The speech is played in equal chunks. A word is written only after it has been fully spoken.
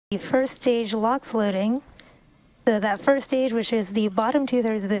The first stage LOX loading. So that first stage, which is the bottom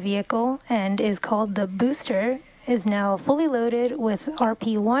 2/3 of the vehicle and is called the booster, is now fully loaded with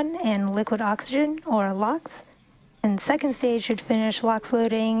RP1 and liquid oxygen, or LOX. And second stage should finish LOX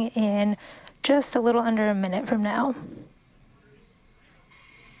loading in just a little under a minute from now.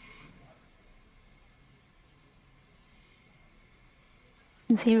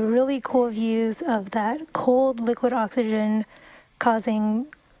 You can see really cool views of that cold liquid oxygen causing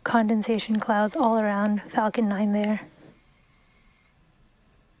condensation clouds all around Falcon 9 there.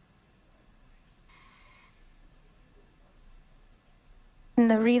 And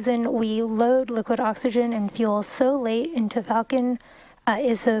the reason we load liquid oxygen and fuel so late into Falcon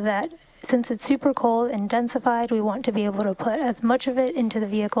is so that since it's super cold and densified, we want to be able to put as much of it into the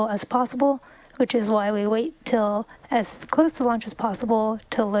vehicle as possible, which is why we wait till as close to launch as possible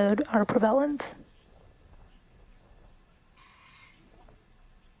to load our propellants.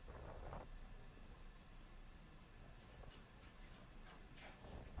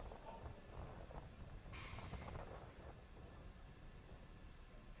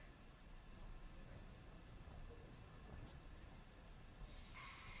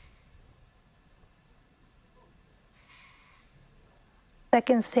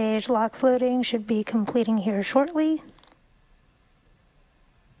 Second stage LOX loading should be completing here shortly.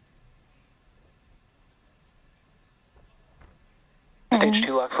 Stage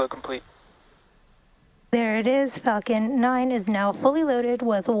 2 LOX load complete. There it is. Falcon 9 is now fully loaded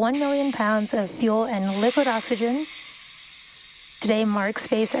with 1 million pounds of fuel and liquid oxygen. Today marks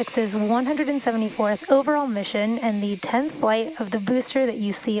SpaceX's 174th overall mission and the 10th flight of the booster that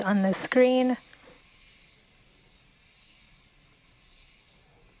you see on the screen.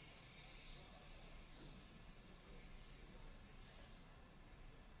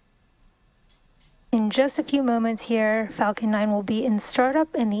 In just a few moments here, Falcon 9 will be in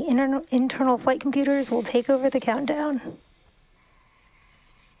startup and the internal flight computers will take over the countdown.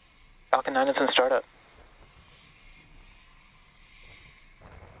 Falcon 9 is in startup.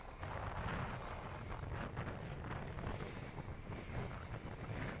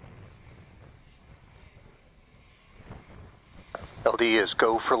 LD is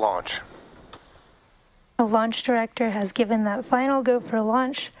go for launch. The launch director has given that final go for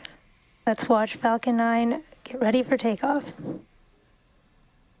launch. Let's watch Falcon 9 get ready for takeoff.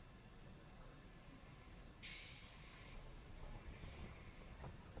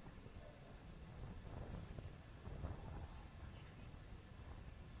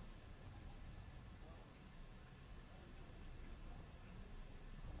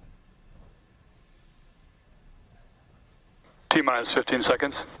 T-minus 15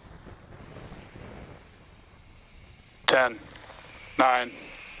 seconds. 10, 9,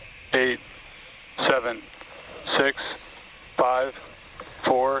 8, 7, 6, 5,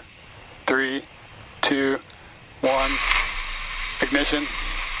 4, 3, 2, 1. Ignition.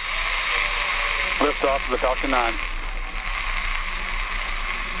 Lift off of the Falcon 9.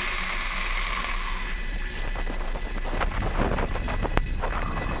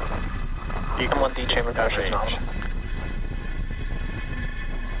 M1D chamber pressure is nominal.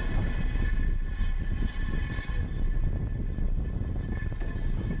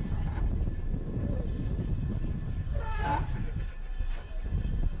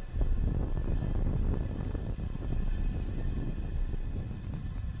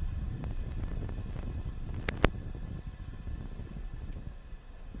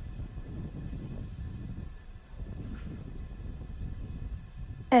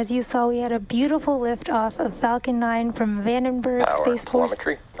 As you saw, we had a beautiful liftoff of Falcon 9 from Vandenberg Space Force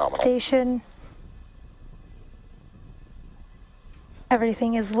Station.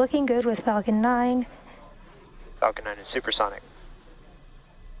 Everything is looking good with Falcon 9. Falcon 9 is supersonic.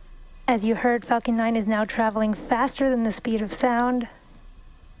 As you heard, Falcon 9 is now traveling faster than the speed of sound.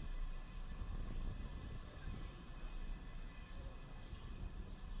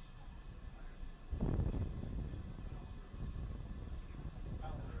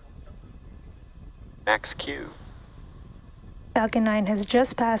 Max Q. Falcon 9 has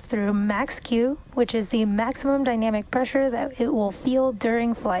just passed through Max Q, which is the maximum dynamic pressure that it will feel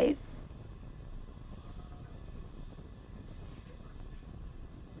during flight.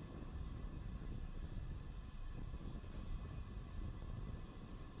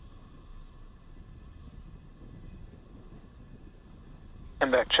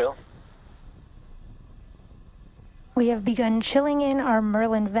 And back chill. We have begun chilling in our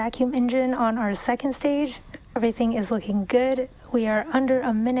Merlin vacuum engine on our second stage. Everything is looking good. We are under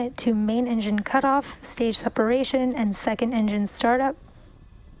a minute to main engine cutoff, stage separation, and second engine startup.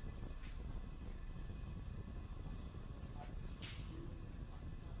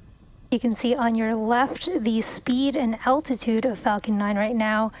 You can see on your left the speed and altitude of Falcon 9 right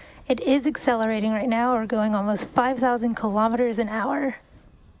now. It is accelerating right now. We're going almost 5,000 kilometers an hour.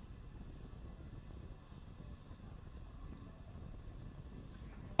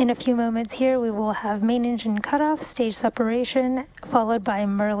 In a few moments here, we will have main engine cutoff, stage separation, followed by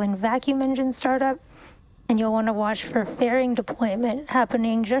Merlin vacuum engine startup. And you'll want to watch for fairing deployment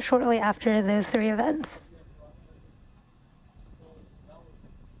happening just shortly after those three events.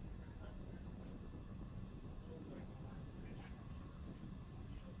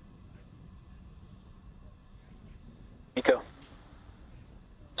 Nico.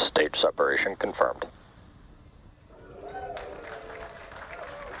 Stage separation confirmed.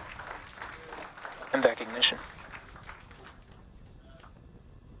 And back ignition.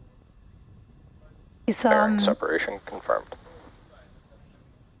 Fairing separation confirmed.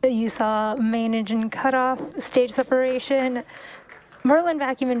 You saw main engine cutoff, stage separation, Merlin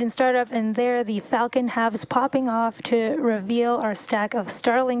vacuum engine startup, and there the Falcon halves popping off to reveal our stack of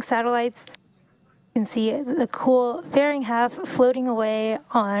Starlink satellites. You can see the cool fairing half floating away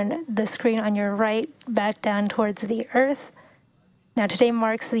on the screen on your right, back down towards the Earth. Now today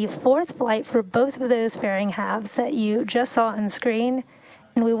marks the fourth flight for both of those fairing halves that you just saw on screen,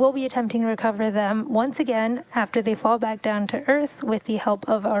 and we will be attempting to recover them once again after they fall back down to Earth with the help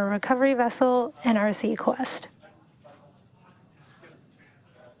of our recovery vessel, NRC Quest.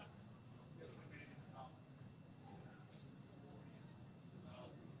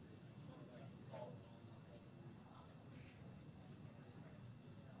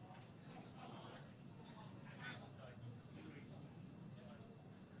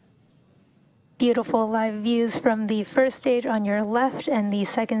 Beautiful live views from the first stage on your left and the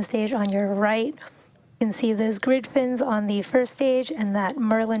second stage on your right. You can see those grid fins on the first stage and that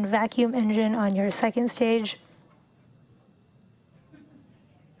Merlin vacuum engine on your second stage.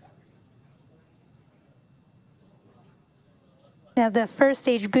 Now the first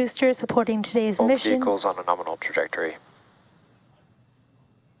stage booster supporting today's Both mission. vehicles on a nominal trajectory.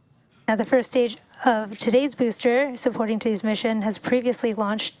 Now the first stage of today's booster supporting today's mission has previously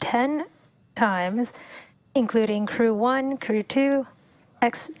launched 10 times, including Crew 1, Crew 2,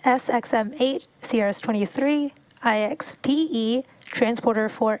 SXM-8, CRS-23, IXPE, Transporter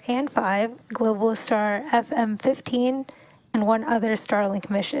 4 and 5, Global Star FM-15, and one other Starlink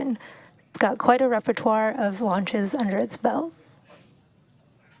mission. It's got quite a repertoire of launches under its belt.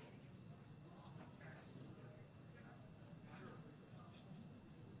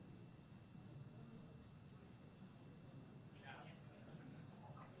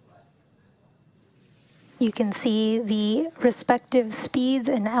 You can see the respective speeds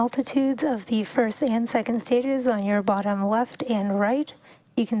and altitudes of the first and second stages on your bottom left and right.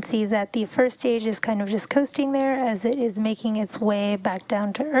 You can see that the first stage is kind of just coasting there as it is making its way back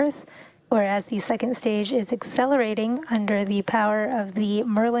down to Earth, whereas the second stage is accelerating under the power of the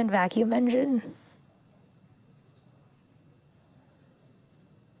Merlin vacuum engine.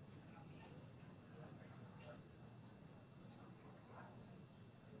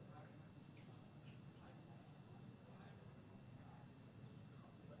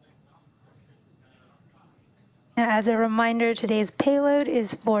 As a reminder, today's payload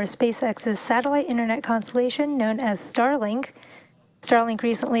is for SpaceX's satellite internet constellation known as Starlink. Starlink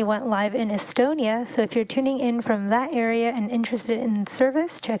recently went live in Estonia, so if you're tuning in from that area and interested in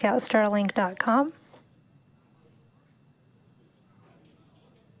service, check out starlink.com.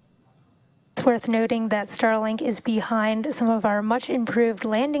 It's worth noting that Starlink is behind some of our much improved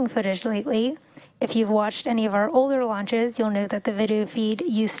landing footage lately. If you've watched any of our older launches, you'll know that the video feed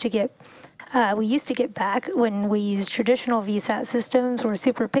used to get back when we used traditional VSAT systems were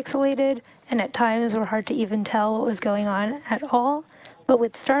super pixelated and at times were hard to even tell what was going on at all. But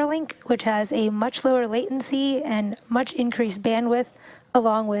with Starlink, which has a much lower latency and much increased bandwidth,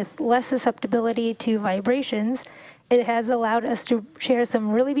 along with less susceptibility to vibrations, it has allowed us to share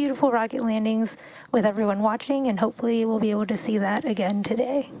some really beautiful rocket landings with everyone watching, and hopefully we'll be able to see that again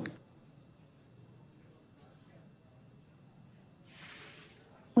today.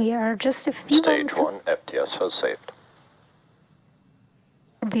 We are just a few Stage moments. 1 FTS has saved.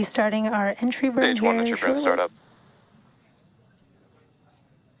 We'll be starting our entry burn Stage 1 here entry burn shortly. startup.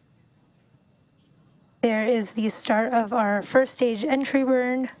 There is the start of our first stage entry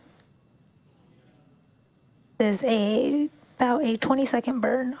burn. This is about a 20-second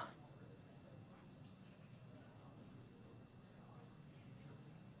burn.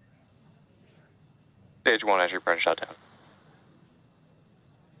 Stage 1 entry burn shutdown.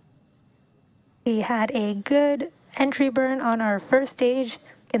 We had a good entry burn on our first stage,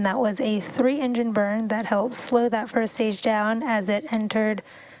 and that was a 3-engine burn that helped slow that first stage down as it entered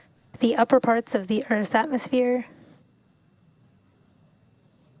the upper parts of the Earth's atmosphere.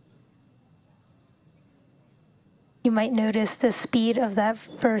 You might notice the speed of that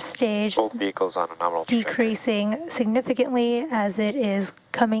first stage Both vehicles on a nominal trajectory. decreasing significantly as it is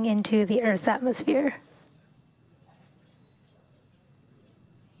coming into the Earth's atmosphere.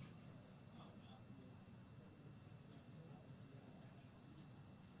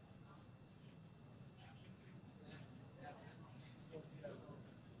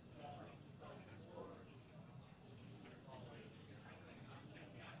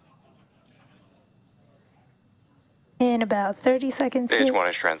 In about 30 seconds Stage here, 1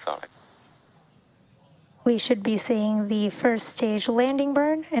 is transonic. we should be seeing the first stage landing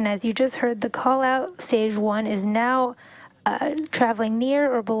burn. And as you just heard the call out, stage 1 is now traveling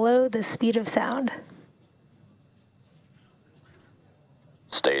near or below the speed of sound.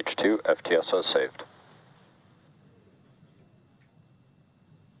 Stage 2 FTSO saved.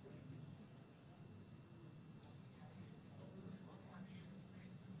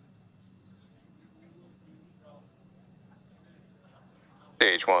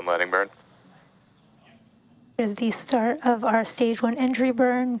 Stage 1 landing burn. Here's the start of our stage 1 entry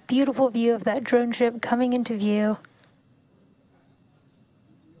burn. Beautiful view of that drone ship coming into view.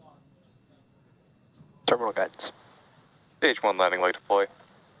 Terminal guidance. Stage 1 landing light deploy.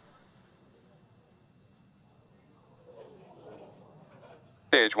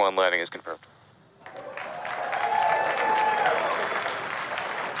 Stage 1 landing is confirmed.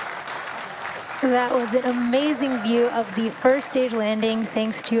 That was an amazing view of the first stage landing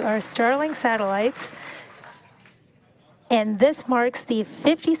thanks to our Starlink satellites. And this marks the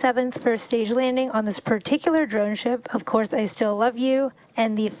 57th first stage landing on this particular drone ship. Of course, I Still Love You,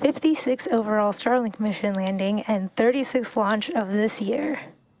 and the 56th overall Starlink mission landing and 36th launch of this year,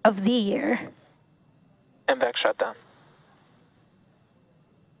 of the year. MVAC shutdown.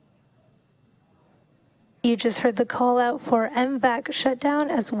 You just heard the call out for MVAC shutdown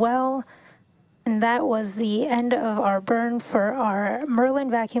as well. And that was the end of our burn for our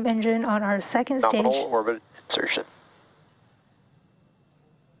Merlin vacuum engine on our second stage. Nominal orbit insertion.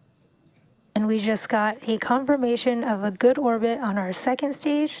 And we just got a confirmation of a good orbit on our second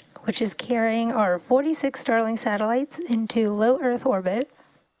stage, which is carrying our 46 Starlink satellites into low Earth orbit.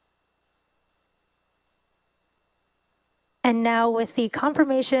 And now with the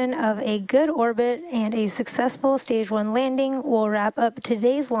confirmation of a good orbit and a successful stage 1 landing, we'll wrap up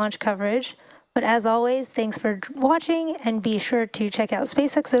today's launch coverage. But as always, thanks for watching, and be sure to check out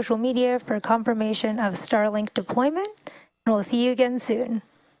SpaceX social media for confirmation of Starlink deployment. And we'll see you again soon.